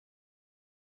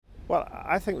Well,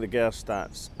 I think the GER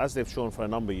stats, as they've shown for a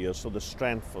number of years, show the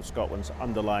strength of Scotland's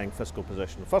underlying fiscal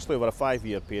position. Firstly, over a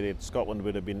 5-year period, Scotland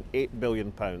would have been £8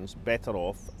 billion better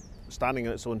off standing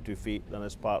on its own 2 feet than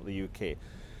as part of the UK.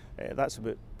 That's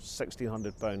about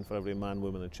 £1,600 for every man,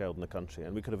 woman and child in the country.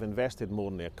 And we could have invested more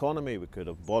in the economy, we could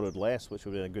have borrowed less, which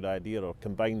would have been a good idea, or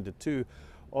combined the two,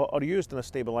 or used in a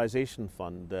stabilisation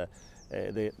fund the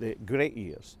great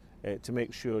years to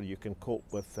make sure you can cope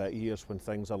with years when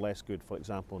things are less good, for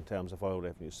example, in terms of oil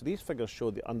revenues. So these figures show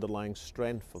the underlying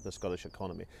strength of the Scottish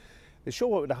economy. They show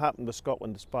what would have happened with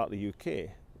Scotland as part of the UK,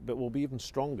 but will be even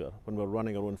stronger when we're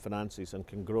running our own finances and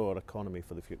can grow our economy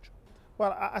for the future.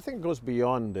 Well, I think it goes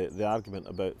beyond the argument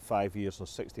about 5 years and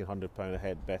 £1,600 a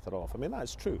head better off. I mean,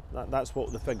 that's true. That's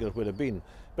what the figures would have been.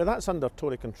 But that's under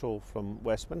Tory control from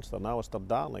Westminster and Alistair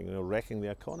Darling, wrecking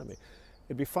the economy.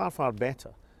 It'd be far, far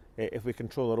better if we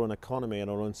control our own economy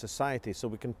and our own society, so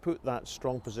we can put that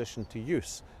strong position to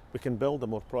use. We can build a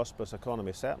more prosperous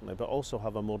economy, certainly, but also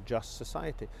have a more just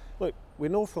society. Look, we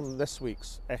know from this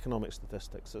week's economic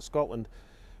statistics that Scotland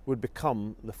would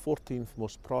become the 14th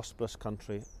most prosperous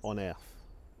country on earth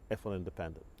if we're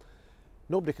independent.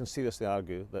 Nobody can seriously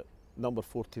argue that number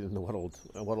 14 in the world,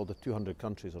 a world of 200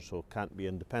 countries or so, can't be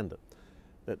independent.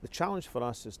 That the challenge for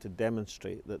us is to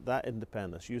demonstrate that that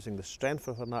independence, using the strength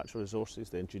of our natural resources,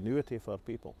 the ingenuity of our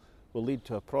people, will lead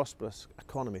to a prosperous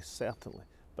economy, certainly,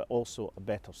 but also a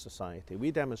better society.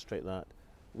 We demonstrate that,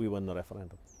 we win the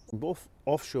referendum. Both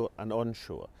offshore and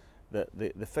onshore,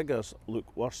 the figures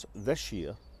look worse this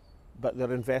year, but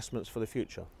they're investments for the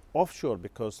future. Offshore,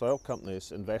 because the oil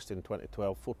companies invested in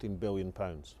 2012 £14 billion,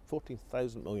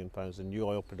 £14,000 million in new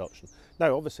oil production.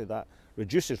 Now, obviously, that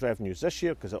reduces revenues this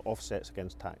year because it offsets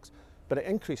against tax, but it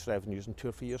increased revenues in 2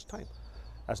 or 3 years' time,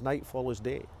 as night follows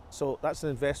day. So that's an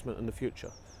investment in the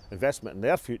future. Investment in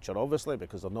their future, obviously,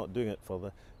 because they're not doing it for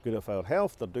the good of our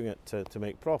health, they're doing it to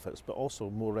make profits, but also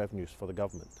more revenues for the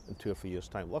government in 2 or 3 years'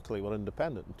 time. Luckily, we're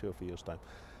independent in 2 or 3 years' time.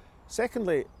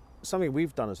 Secondly, something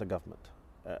we've done as a government,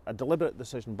 a deliberate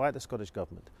decision by the Scottish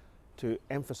Government to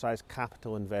emphasise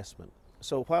capital investment.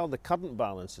 So while the current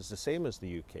balance is the same as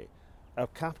the UK, our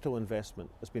capital investment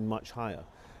has been much higher.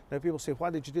 Now people say, why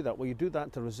did you do that? Well, you do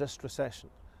that to resist recession.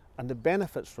 And the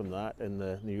benefits from that in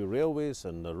the new railways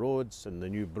and the roads and the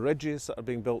new bridges that are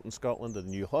being built in Scotland and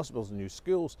the new hospitals and new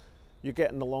schools, you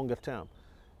get in the longer term.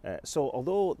 So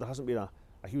although there hasn't been a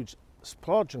huge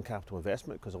splurge in capital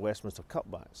investment because of Westminster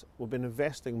cutbacks, we've been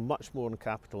investing much more in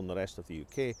capital in the rest of the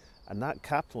UK, and that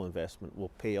capital investment will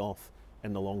pay off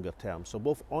in the longer term. So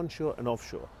both onshore and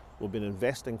offshore, we've been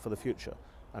investing for the future,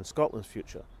 and Scotland's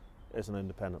future is an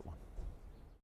independent one.